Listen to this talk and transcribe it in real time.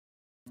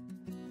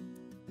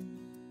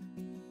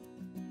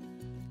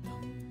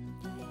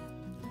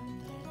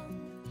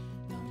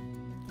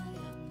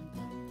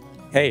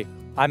Hey,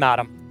 I'm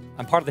Adam.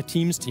 I'm part of the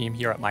Teams team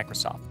here at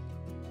Microsoft.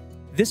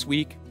 This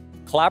week,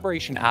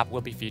 Collaboration app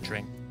we'll be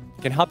featuring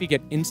can help you get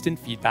instant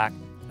feedback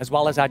as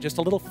well as add just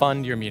a little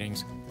fun to your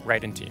meetings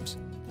right in Teams.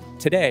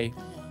 Today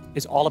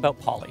is all about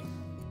Poly.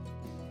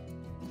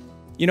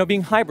 You know,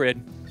 being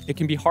hybrid, it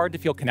can be hard to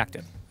feel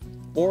connected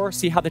or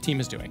see how the team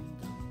is doing.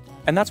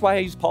 And that's why I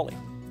use Poly,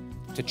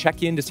 to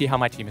check in to see how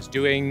my team is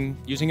doing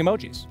using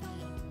emojis.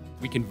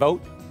 We can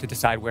vote to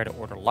decide where to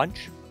order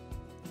lunch,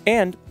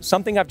 and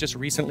something I've just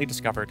recently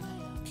discovered,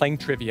 playing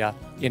trivia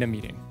in a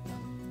meeting.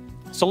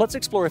 So let's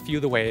explore a few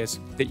of the ways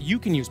that you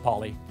can use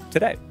Poly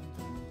today.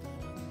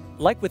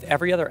 Like with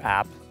every other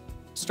app,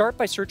 start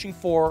by searching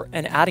for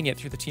and adding it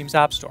through the Teams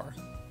App Store.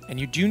 And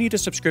you do need a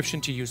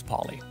subscription to use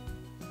Poly.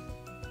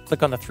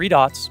 Click on the three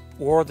dots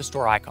or the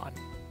store icon.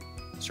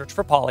 Search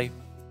for Poly,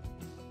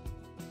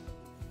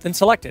 then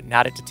select it and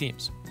add it to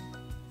Teams.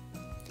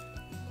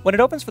 When it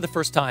opens for the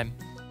first time,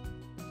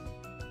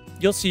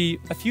 you'll see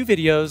a few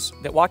videos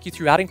that walk you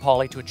through adding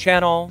Poly to a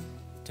channel,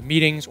 to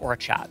meetings, or a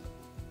chat.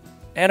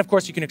 And of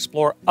course, you can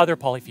explore other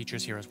Poly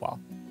features here as well.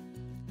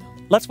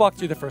 Let's walk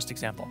through the first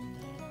example.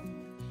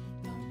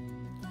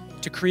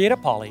 To create a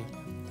Poly,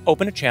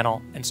 open a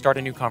channel and start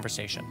a new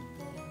conversation.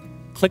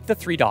 Click the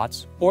three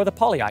dots or the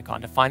Poly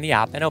icon to find the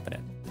app and open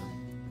it.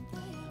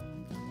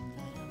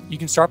 You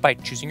can start by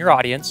choosing your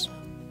audience,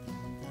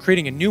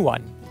 creating a new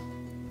one,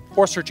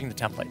 or searching the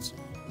templates.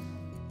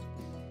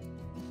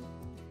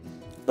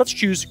 Let's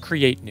choose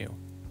Create New.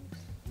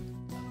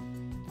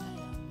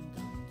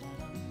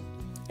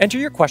 Enter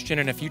your question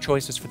and a few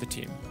choices for the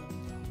team.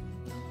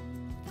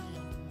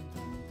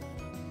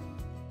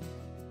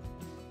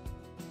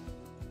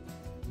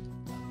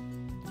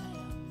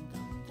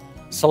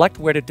 Select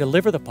where to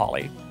deliver the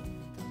Poly,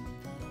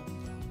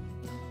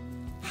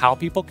 how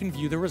people can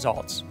view the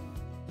results,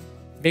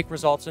 make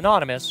results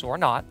anonymous or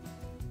not,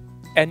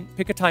 and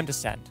pick a time to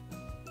send.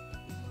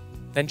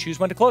 Then choose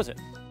when to close it.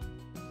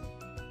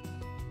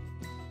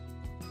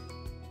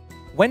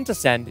 When to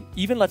send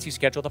even lets you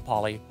schedule the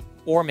Poly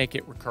or make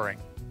it recurring,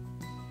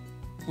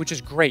 which is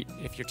great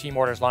if your team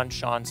orders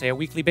lunch on, say, a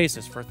weekly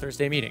basis for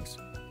Thursday meetings,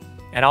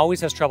 and always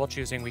has trouble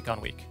choosing week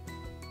on week.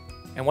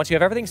 And once you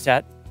have everything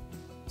set,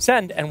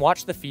 send and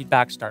watch the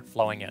feedback start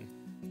flowing in.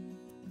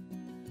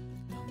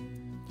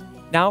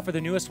 Now for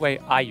the newest way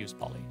I use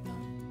Poly.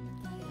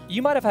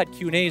 You might have had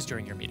Q&As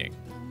during your meeting,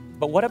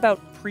 but what about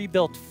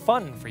pre-built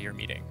fun for your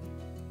meeting?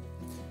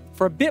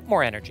 For a bit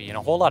more energy and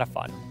a whole lot of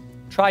fun,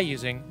 try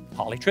using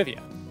Poly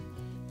Trivia.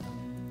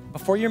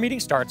 Before your meeting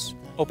starts,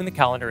 open the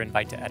calendar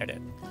invite to edit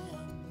it.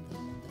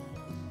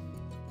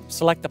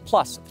 Select the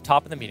plus at the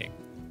top of the meeting,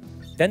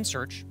 then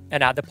search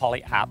and add the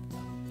Poly app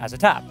as a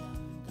tab.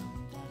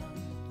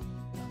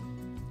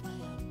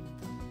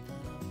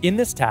 In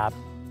this tab,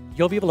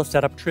 you'll be able to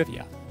set up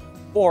trivia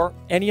or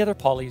any other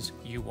Polys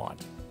you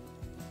want.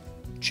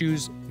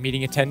 Choose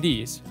meeting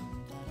attendees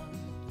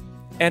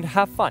and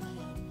have fun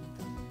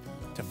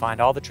to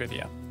find all the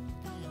trivia.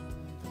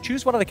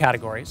 Choose one of the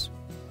categories,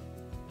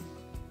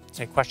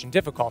 say question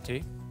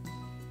difficulty,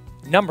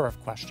 number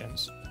of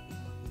questions,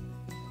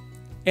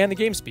 and the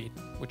game speed,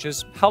 which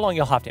is how long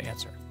you'll have to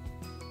answer.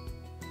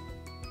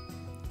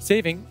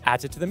 Saving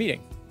adds it to the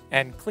meeting,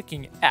 and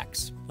clicking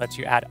X lets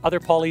you add other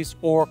Polys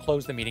or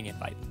close the meeting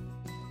invite.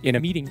 In a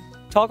meeting,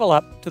 toggle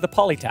up to the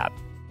Poly tab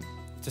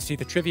to see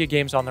the trivia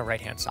games on the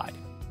right-hand side.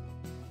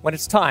 When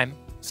it's time,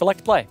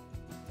 select play.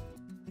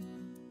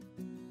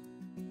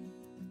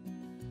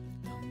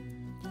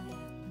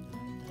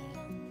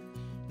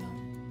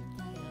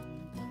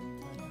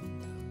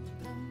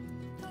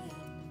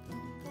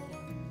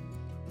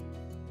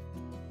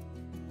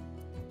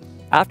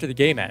 After the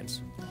game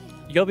ends,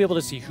 you'll be able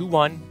to see who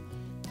won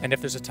and if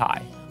there's a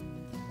tie,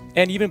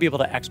 and even be able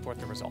to export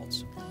the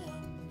results.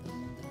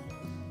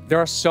 There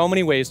are so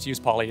many ways to use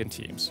Poly in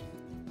Teams.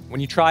 When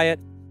you try it,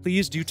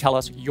 please do tell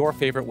us your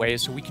favorite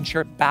ways so we can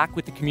share it back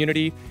with the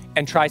community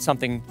and try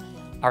something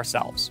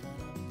ourselves.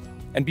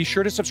 And be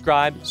sure to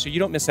subscribe so you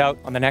don't miss out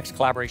on the next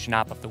collaboration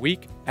app of the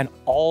week and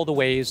all the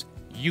ways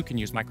you can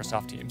use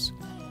Microsoft Teams.